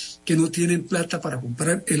 que no tienen plata para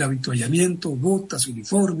comprar el avituallamiento, botas,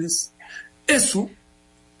 uniformes. Eso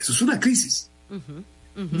es una crisis.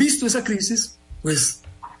 Visto esa crisis, pues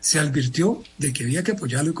se advirtió de que había que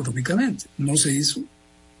apoyarlo económicamente. No se hizo.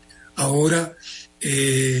 Ahora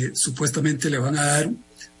supuestamente le van a dar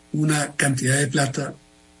una cantidad de plata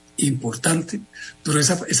importante, pero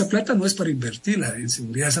esa plata no es para invertirla en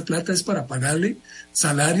seguridad, esa plata es para pagarle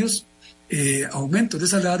salarios, aumentos de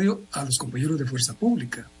salario a los compañeros de fuerza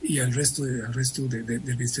pública y al resto del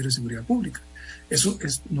Ministerio de Seguridad Pública. Eso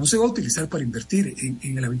no se va a utilizar para invertir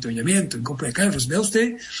en el avituallamiento, en compra de carros. Vea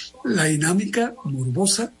usted la dinámica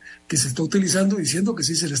morbosa que se está utilizando diciendo que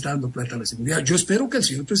sí se le está dando plata a la seguridad. Yo espero que el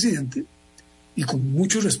señor presidente, y con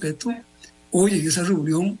mucho respeto, hoy en esa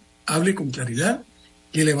reunión hable con claridad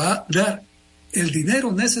que le va a dar el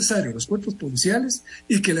dinero necesario a los cuerpos policiales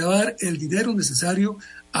y que le va a dar el dinero necesario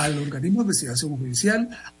al organismo de investigación judicial,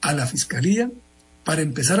 a la fiscalía, para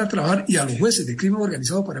empezar a trabajar, y a los jueces de crimen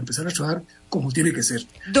organizado para empezar a trabajar como tiene que ser.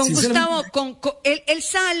 Don Gustavo, él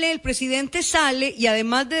sale, el presidente sale, y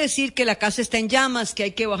además de decir que la casa está en llamas, que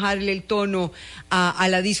hay que bajarle el tono a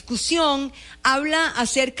la discusión, habla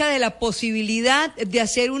acerca de la posibilidad de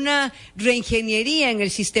hacer una reingeniería en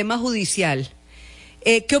el sistema judicial.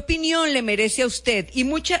 ¿Qué opinión le merece a usted? Y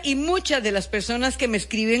muchas de las personas que me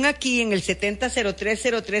escriben aquí en el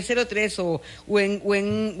 70030303 o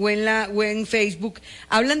en Facebook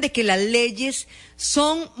hablan de que las leyes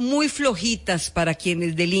son muy flojitas para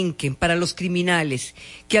quienes delinquen, para los criminales,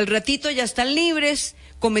 que al ratito ya están libres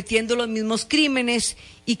cometiendo los mismos crímenes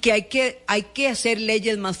y que hay que hacer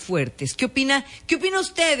leyes más fuertes. ¿Qué opina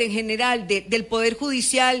usted en general del Poder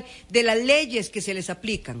Judicial, de las leyes que se les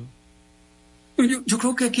aplican? Yo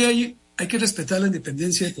creo que aquí hay que respetar la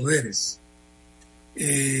independencia de poderes.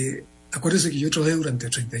 Acuérdense que yo trabajé durante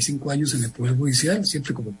 35 años en el Poder Judicial,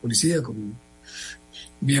 siempre como policía, como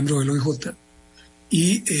miembro del OIJ,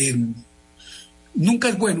 y nunca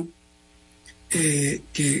es bueno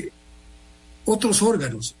que otros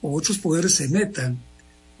órganos o otros poderes se metan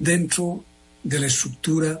dentro de la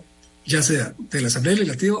estructura, ya sea de la Asamblea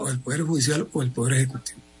Legislativa o del Poder Judicial o del Poder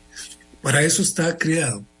Ejecutivo. Para eso está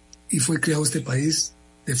creado y fue creado este país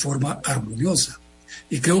de forma armoniosa.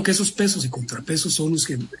 Y creo que esos pesos y contrapesos son los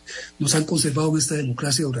que nos han conservado en esta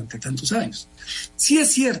democracia durante tantos años. Sí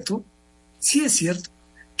es cierto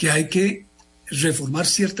que hay que reformar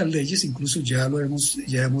ciertas leyes, incluso ya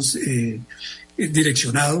hemos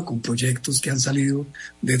direccionado con proyectos que han salido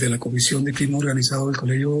desde la Comisión de Crimen Organizado del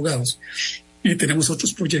Colegio de Abogados, y tenemos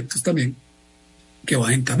otros proyectos también que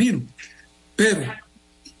van en camino. Pero,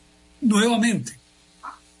 nuevamente,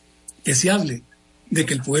 que se hable de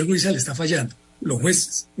que el Poder Judicial está fallando, los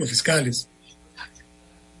jueces, los fiscales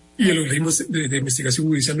y el organismo de investigación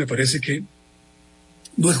judicial, me parece que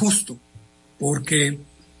no es justo, porque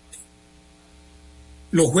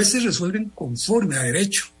los jueces resuelven conforme a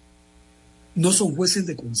derecho, no son jueces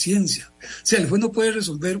de conciencia. O sea, el juez no puede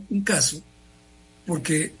resolver un caso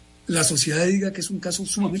porque la sociedad diga que es un caso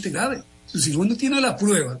sumamente grave. Si el juez no tiene la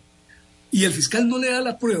prueba y el fiscal no le da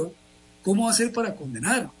la prueba, ¿cómo va a hacer para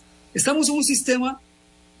condenar? Estamos en un sistema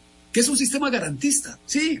que es un sistema garantista.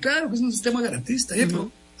 Sí, claro que es un sistema garantista. Pero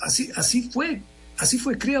así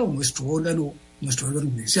fue creado nuestro órgano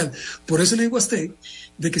judicial. Por eso le digo a usted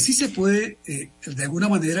de que sí se puede, de alguna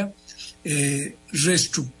manera,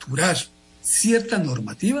 reestructurar cierta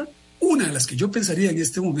normativa. Una de las que yo pensaría en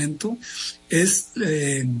este momento es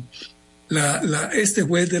este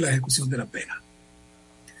juez de la ejecución de la pena.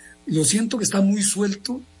 Lo siento que está muy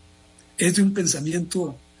suelto, es de un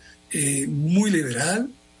pensamiento muy liberal.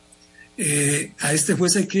 A este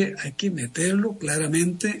juez hay que meterlo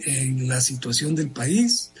claramente en la situación del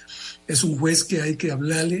país. Es un juez que hay que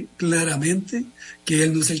hablarle claramente que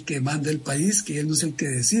él no es el que manda el país, que él no es el que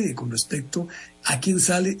decide con respecto a quién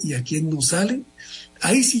sale y a quién no sale.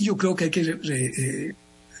 Ahí sí yo creo que hay que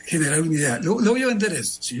generar una idea. Le voy a vender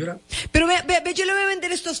esto, señora. Pero ve, yo le voy a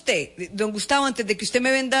vender esto a usted, don Gustavo, antes de que usted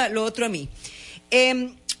me venda lo otro a mí.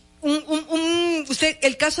 Usted,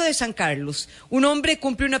 el caso de San Carlos, un hombre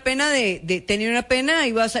cumple una pena tenía una pena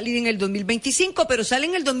y va a salir en el 2025, pero sale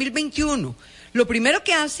en el 2021. Lo primero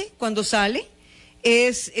que hace cuando sale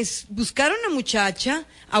es buscar a una muchacha,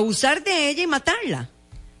 abusar de ella y matarla.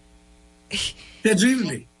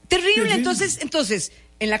 Terrible. Entonces,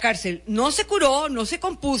 en la cárcel no se curó, no se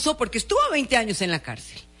compuso, porque estuvo 20 años en la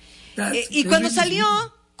cárcel. Y cuando salió,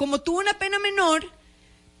 como tuvo una pena menor,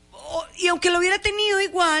 y aunque lo hubiera tenido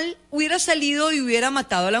igual, hubiera salido y hubiera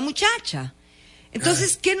matado a la muchacha.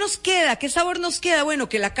 Entonces, ¿qué nos queda? ¿Qué sabor nos queda? Bueno,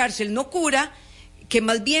 que la cárcel no cura, que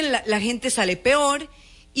más bien la gente sale peor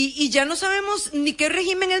y ya no sabemos ni qué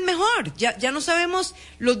régimen es mejor, ya no sabemos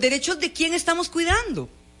los derechos de quién estamos cuidando.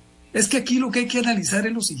 Es que aquí lo que hay que analizar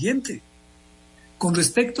es lo siguiente. Con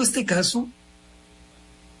respecto a este caso,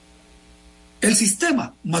 el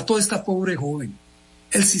sistema mató a esta pobre joven.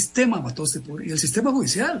 El sistema mató a este pobre. Y el sistema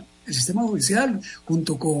judicial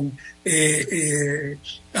junto con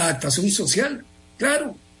adaptación social.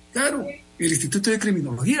 Claro. El Instituto de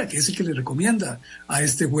Criminología, que es el que le recomienda a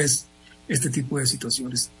este juez este tipo de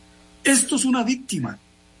situaciones. Esto es una víctima.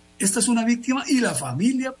 Esta es una víctima y la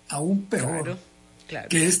familia aún peor. Claro.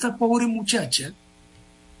 Que esta pobre muchacha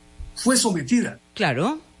fue sometida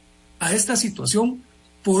a esta situación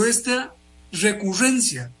por esta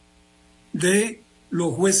recurrencia de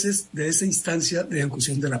los jueces de esa instancia de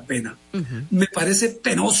ejecución de la pena. Me parece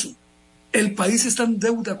penoso. El país está en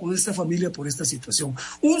deuda con esta familia por esta situación.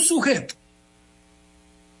 Un sujeto,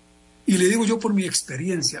 y le digo yo por mi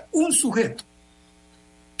experiencia, un sujeto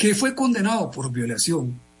que fue condenado por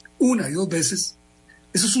violación 1 y 2 veces,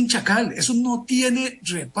 eso es un chacal, eso no tiene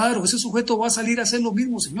reparo, ese sujeto va a salir a hacer lo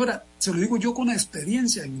mismo, señora, se lo digo yo con la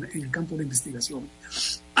experiencia en el campo de investigación.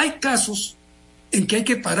 Hay casos en que hay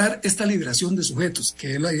que parar esta liberación de sujetos,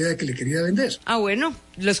 que es la idea que le quería vender. Bueno,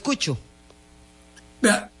 lo escucho.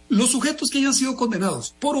 Vea, los sujetos que hayan sido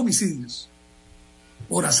condenados por homicidios,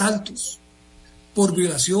 por asaltos, por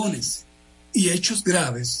violaciones y hechos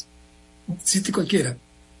graves, cite cualquiera,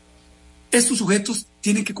 estos sujetos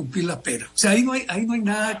tienen que cumplir la pena. O sea, ahí no hay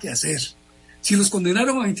nada que hacer. Si los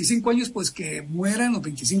condenaron a 25 años, pues que mueran los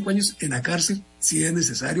 25 años en la cárcel, si es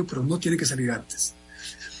necesario, pero no tiene que salir antes.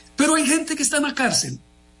 Pero hay gente que está en la cárcel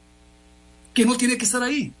que no tiene que estar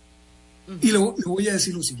ahí. Y le voy a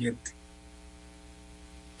decir lo siguiente.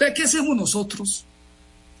 ¿Qué hacemos nosotros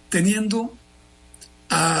teniendo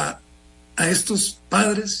a estos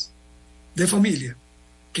padres de familia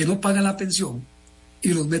que no pagan la pensión y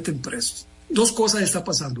los meten presos? 2 cosas está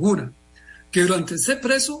pasando. Una, que durante ese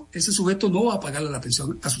preso, ese sujeto no va a pagarle la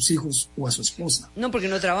pensión a sus hijos o a su esposa. No, porque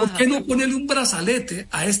no trabaja. ¿Por qué no ponerle un brazalete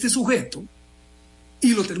a este sujeto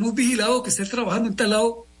y lo tenemos vigilado que esté trabajando en tal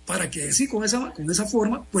lado para que sí, con esa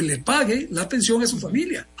forma, pues le pague la pensión a su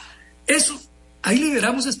familia? Eso, ahí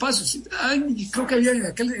liberamos espacios. Creo que había en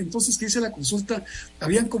aquel entonces que hice la consulta,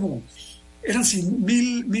 eran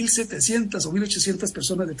 1,700 o 1,800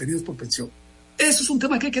 personas detenidas por pensión. Eso es un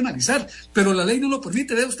tema que hay que analizar, pero la ley no lo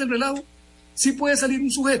permite. Vea usted el relajo. Sí puede salir un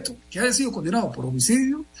sujeto que haya sido condenado por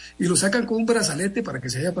homicidio y lo sacan con un brazalete para que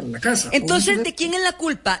se vaya para la casa. Entonces, ¿de quién es la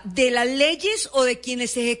culpa? ¿De las leyes o de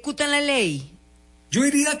quienes ejecutan la ley? Yo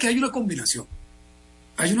diría que hay una combinación.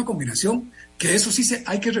 Hay una combinación que eso sí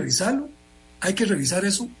hay que revisarlo. Hay que revisar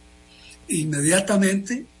eso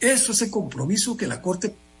inmediatamente. Eso es el compromiso que la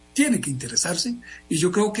Corte tiene que interesarse, y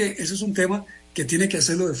yo creo que ese es un tema que tiene que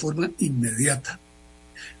hacerlo de forma inmediata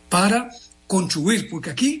para contribuir, porque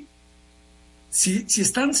aquí, si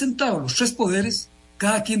están sentados los 3 poderes,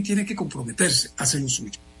 cada quien tiene que comprometerse a hacer lo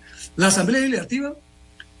suyo. La Asamblea Legislativa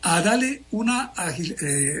a darle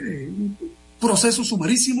un proceso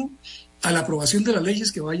sumarísimo a la aprobación de las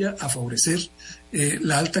leyes que vaya a favorecer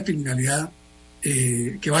la alta criminalidad,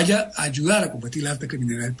 que vaya a ayudar a combatir la alta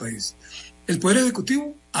criminalidad del país. El Poder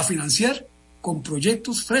Ejecutivo a financiar con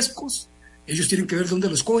proyectos frescos. Ellos tienen que ver dónde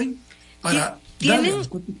los cogen para...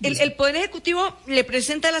 El Poder Ejecutivo le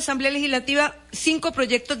presenta a la Asamblea Legislativa 5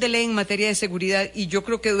 proyectos de ley en materia de seguridad, y yo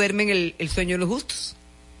creo que duermen el sueño de los justos.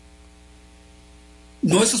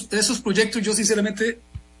 No, esos proyectos yo sinceramente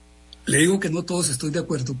le digo que no todos estoy de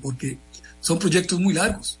acuerdo, porque son proyectos muy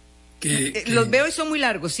largos. Los veo y son muy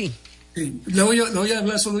largos, sí. Le voy a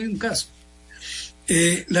hablar solo de un caso.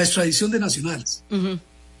 La extradición de nacionales.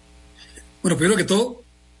 Bueno, primero que todo,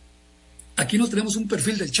 aquí no tenemos un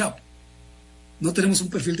perfil del Chapo, no tenemos un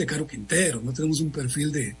perfil de Caro Quintero, no tenemos un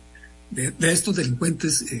perfil de estos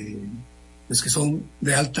delincuentes, los que son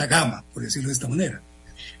de alta gama, por decirlo de esta manera.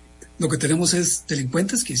 Lo que tenemos es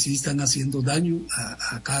delincuentes que sí están haciendo daño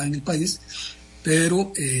acá en el país,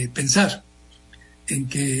 pero pensar en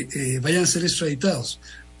que vayan a ser extraditados,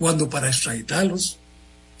 cuando para extraditarlos,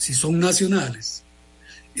 si son nacionales,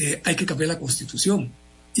 hay que cambiar la Constitución.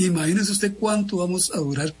 Imagínese usted cuánto vamos a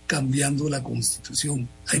durar cambiando la Constitución.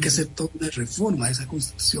 Hay que hacer toda una reforma a esa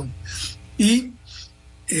Constitución. Y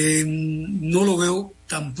no lo veo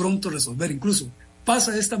tan pronto resolver. Incluso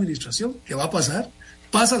pasa esta administración, que va a pasar,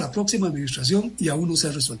 pasa la próxima administración y aún no se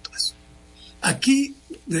ha resuelto eso. Aquí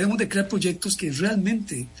debemos de crear proyectos que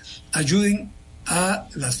realmente ayuden a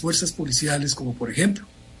las fuerzas policiales, como por ejemplo,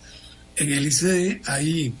 en el ICD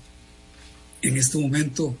hay en este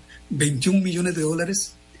momento 21 millones de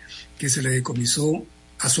dólares que se le decomisó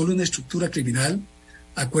a solo una estructura criminal.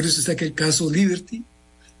 Acuérdese usted aquel caso Liberty,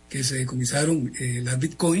 que se decomisaron las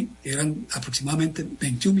Bitcoin, que eran aproximadamente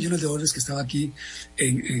 21 millones de dólares que estaba aquí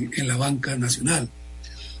en la banca nacional.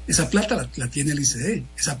 Esa plata la tiene el ICD,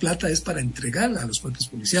 esa plata es para entregarla a los cuerpos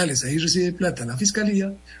policiales, ahí recibe plata la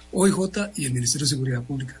Fiscalía, OIJ y el Ministerio de Seguridad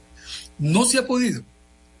Pública. No se ha podido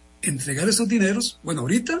entregar esos dineros, bueno,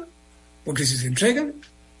 ahorita, porque si se entregan,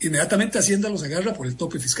 inmediatamente Hacienda los agarra por el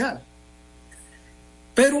tope fiscal.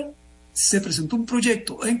 Pero se presentó un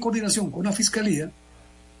proyecto en coordinación con la Fiscalía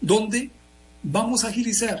donde vamos a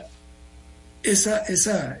agilizar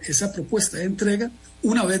esa propuesta de entrega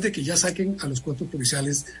una vez de que ya saquen a los cuerpos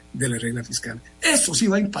policiales de la regla fiscal. Eso sí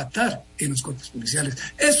va a impactar en los cuerpos policiales,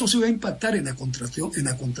 eso sí va a impactar en la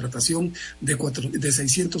contratación de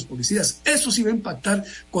 600 policías, eso sí va a impactar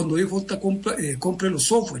cuando IJ compre los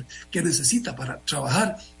software que necesita para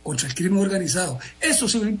trabajar contra el crimen organizado, eso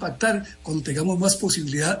sí va a impactar cuando tengamos más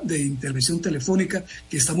posibilidad de intervención telefónica,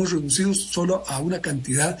 que estamos reducidos solo a una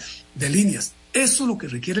cantidad de líneas. Eso es lo que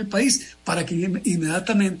requiere el país para que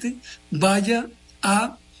inmediatamente vaya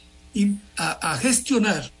a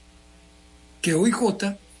gestionar que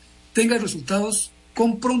OIJ tenga resultados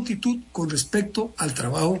con prontitud con respecto al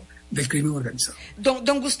trabajo del crimen organizado.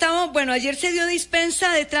 Don Gustavo, bueno, ayer se dio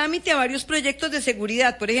dispensa de trámite a varios proyectos de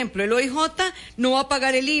seguridad. Por ejemplo, el OIJ no va a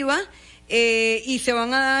pagar el IVA y se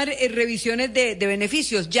van a dar revisiones de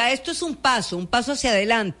beneficios. Ya esto es un paso hacia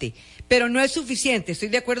adelante, pero no es suficiente. Estoy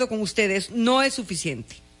de acuerdo con ustedes, no es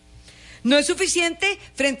suficiente. No es suficiente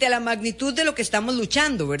frente a la magnitud de lo que estamos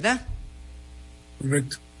luchando, ¿verdad?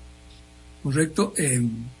 Correcto.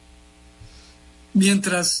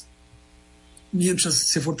 Mientras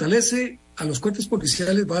se fortalece a los cuerpos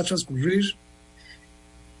policiales, va a transcurrir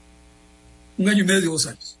 1 año y medio, 2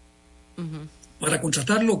 años. Uh-huh. Para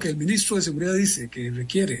contratar lo que el ministro de Seguridad dice que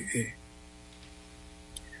requiere.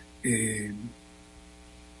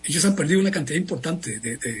 Ellos han perdido una cantidad importante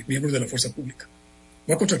de miembros de la fuerza pública.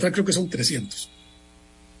 Va a contratar, creo que son 300.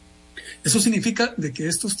 Eso significa de que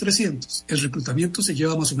estos 300, el reclutamiento se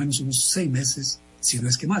lleva más o menos unos 6 meses, si no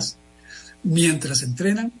es que más. Mientras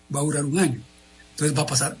entrenan, va a durar 1 año. Entonces va a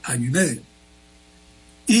pasar 1 año y medio.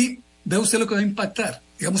 Y vea usted lo que va a impactar.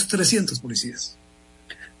 Digamos 300 policías.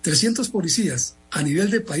 300 policías a nivel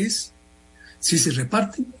de país, si se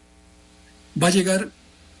reparten, va a llegar,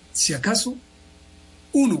 si acaso,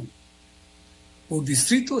 1 por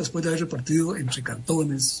distrito, después de haber repartido entre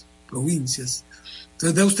cantones, provincias.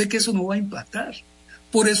 Entonces vea usted que eso no va a impactar.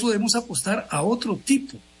 Por eso debemos apostar a otro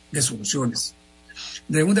tipo de soluciones.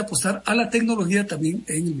 Debemos de apostar a la tecnología también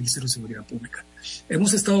en el Ministerio de Seguridad Pública.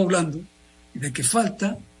 Hemos estado hablando de que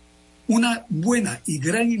falta una buena y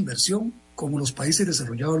gran inversión como los países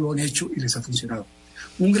desarrollados lo han hecho y les ha funcionado.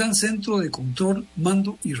 Un gran centro de control,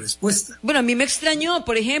 mando y respuesta. Bueno, a mí me extrañó,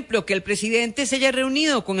 por ejemplo, que el presidente se haya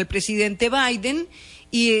reunido con el presidente Biden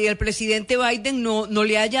y el presidente Biden no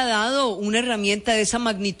le haya dado una herramienta de esa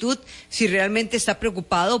magnitud si realmente está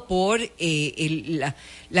preocupado por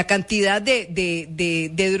la cantidad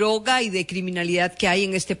de droga y de criminalidad que hay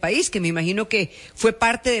en este país, que me imagino que fue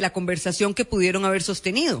parte de la conversación que pudieron haber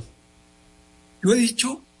sostenido. Yo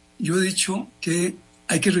he dicho que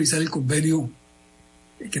hay que revisar el convenio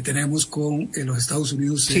que tenemos con los Estados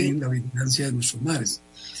Unidos en la vigilancia de nuestros mares.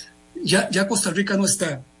 Ya Costa Rica no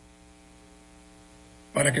está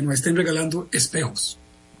para que nos estén regalando espejos.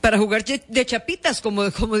 Para jugar de chapitas,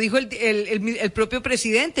 como dijo el propio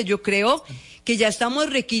presidente. Yo creo que ya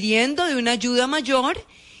estamos requiriendo de una ayuda mayor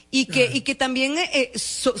y que también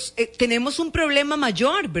tenemos un problema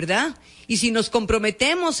mayor, ¿verdad? Y si nos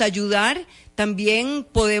comprometemos a ayudar, también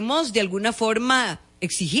podemos de alguna forma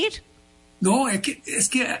exigir. No, es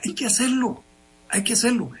que hay que hacerlo.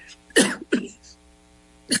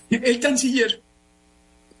 El canciller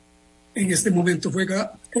en este momento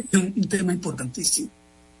juega un tema importantísimo.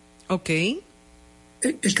 Ok.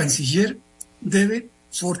 El canciller debe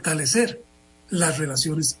fortalecer las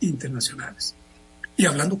relaciones internacionales. Y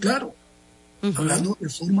hablando claro, hablando de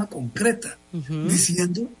forma concreta,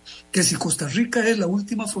 diciendo que si Costa Rica es la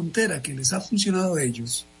última frontera que les ha funcionado a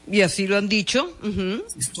ellos, y así lo han dicho,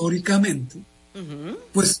 históricamente,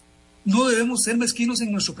 pues no debemos ser mezquinos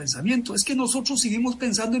en nuestro pensamiento. Es que nosotros seguimos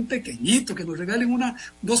pensando en pequeñito, que nos regalen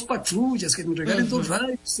 2 patrullas, que nos regalen 2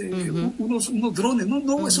 radios, unos drones.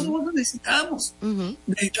 No, eso no lo necesitamos.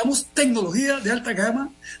 Necesitamos tecnología de alta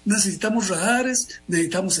gama, necesitamos radares,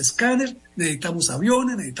 necesitamos escáner, necesitamos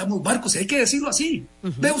aviones, necesitamos barcos, y hay que decirlo así.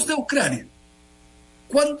 Ve usted Ucrania.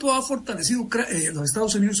 ¿Cuánto ha fortalecido los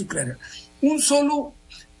Estados Unidos y Ucrania? Un solo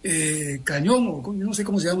cañón, o no sé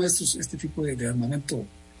cómo se llama este tipo de armamento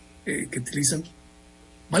que utilizan,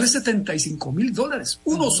 vale $75,000,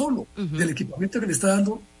 uno solo, del equipamiento que le está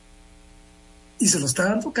dando, y se lo está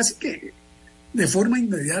dando casi que de forma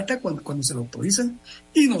inmediata cuando se lo autorizan,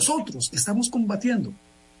 y nosotros estamos combatiendo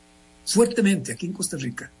fuertemente aquí en Costa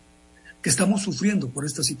Rica, que estamos sufriendo por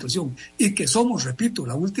esta situación y que somos, repito,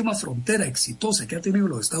 la última frontera exitosa que ha tenido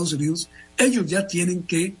los Estados Unidos. Ellos ya tienen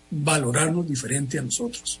que valorarnos diferente a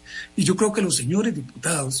nosotros. Y yo creo que los señores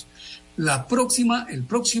diputados, el próxima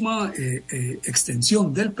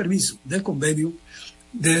extensión del permiso, del convenio,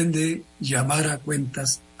 deben de llamar a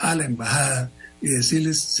cuentas a la embajada y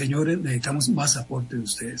decirles: señores, necesitamos más aporte de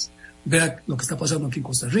ustedes. Vean lo que está pasando aquí en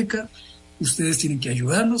Costa Rica, ustedes tienen que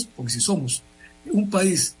ayudarnos, porque si somos un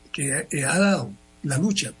país que ha dado la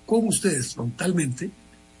lucha con ustedes frontalmente,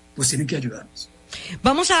 pues tienen que ayudarnos.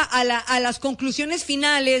 Vamos a las conclusiones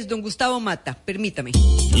finales, don Gustavo Mata, permítame.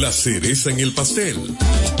 La cereza en el pastel.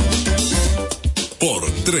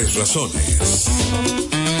 Por 3 razones.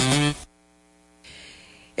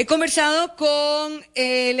 He conversado con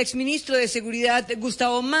el exministro de Seguridad,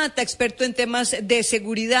 Gustavo Mata, experto en temas de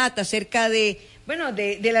seguridad, acerca de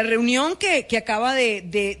la reunión que acaba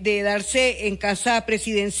de darse en Casa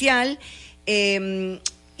Presidencial,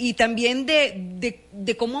 y también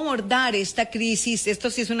de cómo abordar esta crisis. Esto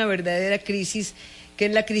sí es una verdadera crisis, que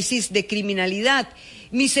es la crisis de criminalidad.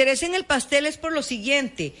 Mi cereza en el pastel es por lo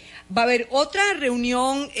siguiente: va a haber otra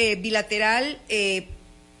reunión bilateral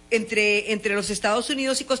entre los Estados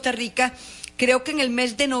Unidos y Costa Rica, creo que en el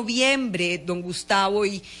mes de noviembre, don Gustavo,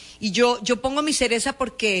 y yo pongo mi cereza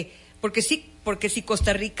porque si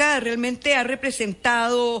Costa Rica realmente ha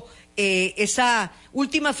representado esa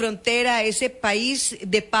última frontera, ese país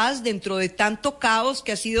de paz dentro de tanto caos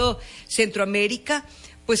que ha sido Centroamérica,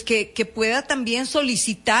 pues que pueda también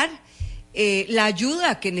solicitar la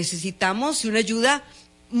ayuda que necesitamos, y una ayuda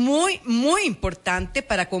muy, muy importante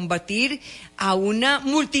para combatir a una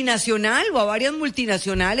multinacional o a varias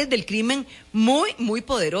multinacionales del crimen muy, muy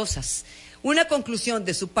poderosas. Una conclusión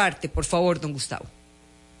de su parte, por favor, don Gustavo.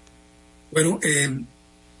 Bueno,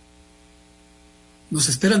 nos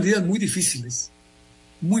esperan días muy difíciles,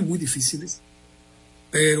 muy, muy difíciles,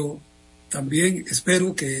 pero también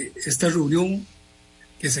espero que esta reunión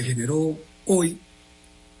que se generó hoy,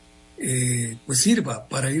 pues sirva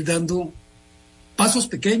para ir dando pasos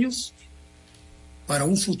pequeños para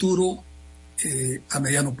un futuro a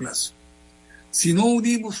mediano plazo. Si no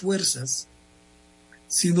unimos fuerzas,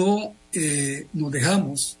 si no nos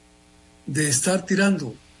dejamos de estar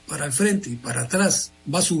tirando para el frente y para atrás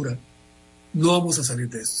basura, no vamos a salir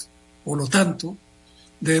de esto. Por lo tanto,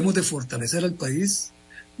 debemos de fortalecer al país,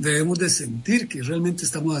 debemos de sentir que realmente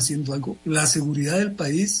estamos haciendo algo. La seguridad del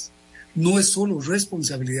país no es solo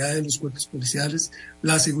responsabilidad de los cuerpos policiales,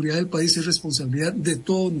 la seguridad del país es responsabilidad de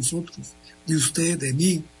todos nosotros, de usted, de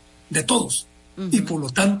mí, de todos. Y por lo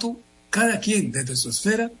tanto, cada quien desde su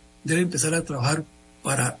esfera debe empezar a trabajar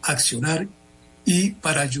para accionar y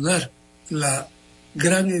para ayudar la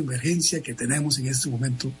gran emergencia que tenemos en este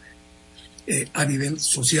momento a nivel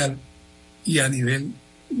social y a nivel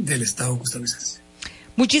del Estado costarricense.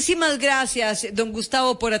 Muchísimas gracias, don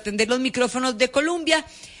Gustavo, por atender los micrófonos de Colombia.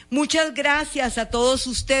 Muchas gracias a todos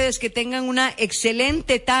ustedes, que tengan una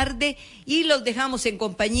excelente tarde, y los dejamos en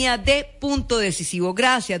compañía de Punto Decisivo.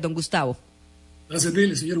 Gracias, don Gustavo. Gracias,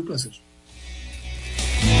 Billy, señor, un placer.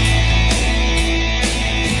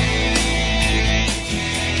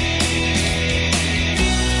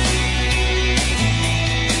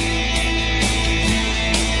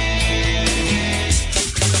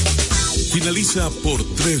 Finaliza Por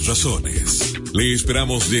 3 razones. Le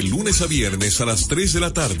esperamos de lunes a viernes a las 3 de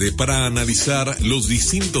la tarde para analizar los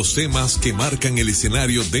distintos temas que marcan el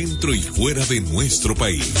escenario dentro y fuera de nuestro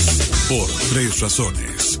país. Por 3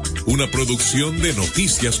 razones. Una producción de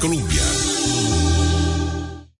Noticias Colombia.